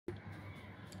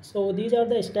So these are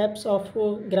the steps of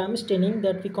gram staining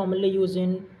that we commonly use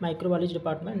in microbiology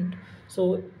department.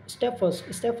 So step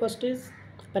first is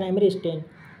primary stain.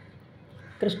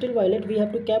 Crystal violet we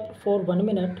have to keep for 1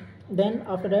 minute. Then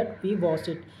after that we wash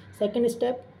it. Second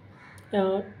step,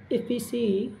 if we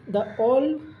see the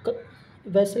all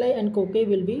Vaseline and cocaine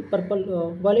will be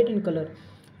purple violet in color.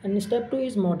 And step 2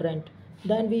 is moderant.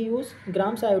 Then we use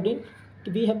grams iodine.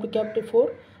 We have to keep it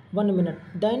for 1 minute.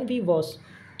 Then we wash.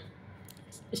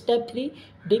 Step 3,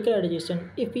 decolorization.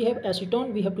 If we have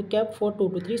acetone, we have to keep for 2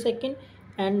 to 3 seconds,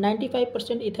 and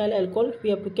 95% ethyl alcohol, we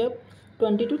have to keep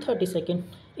 20 to 30 seconds.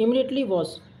 Immediately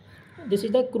wash. This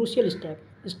is the crucial step.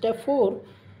 Step 4,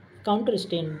 counter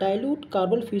stain. Dilute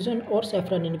carbon fusion or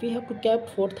safranin. We have to keep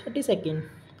for 30 seconds.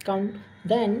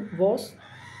 Then wash,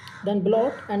 then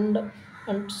blot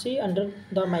and see under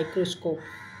the microscope.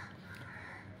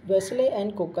 Vaseline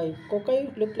and cocaine.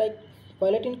 Cocaine look like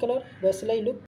violet in color. Vaseline look